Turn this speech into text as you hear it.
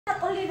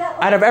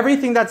Out of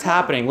everything that's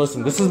happening,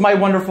 listen, this is my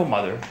wonderful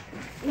mother.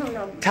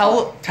 No.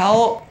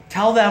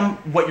 Tell them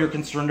what you're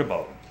concerned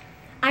about.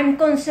 I'm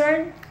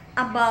concerned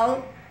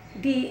about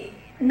the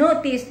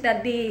notice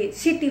that the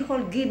city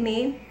hall gave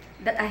me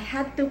that I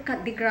had to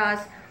cut the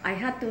grass, I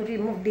had to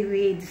remove the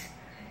weeds,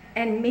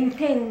 and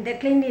maintain the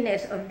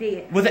cleanliness of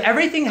the... With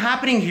everything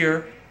happening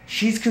here,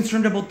 she's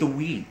concerned about the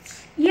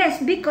weeds.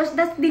 Yes, because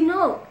that's the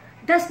note.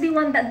 That's the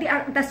one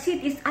that the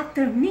city is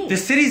after me. The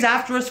city's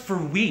after us for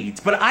weeds.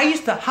 But I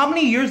used to... How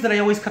many years did I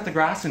always cut the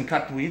grass and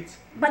cut the weeds?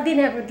 But they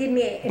never give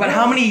me... But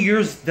how many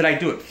years did I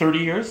do it? 30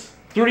 years?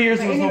 30 years,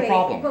 there was no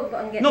problem.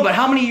 No, but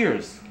how many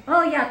years?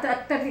 Oh, yeah,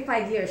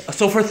 35 years.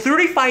 So for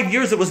 35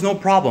 years, it was no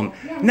problem.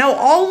 Yeah. Now,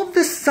 all of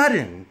a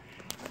sudden,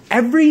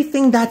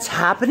 everything that's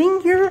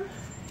happening here,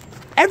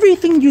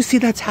 everything you see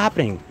that's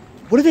happening,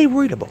 what are they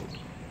worried about?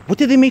 What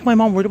did they make my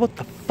mom worried about?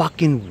 The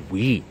fucking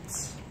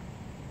weeds.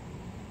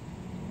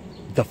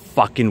 The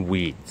fucking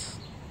weeds.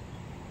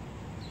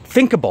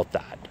 Think about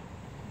that.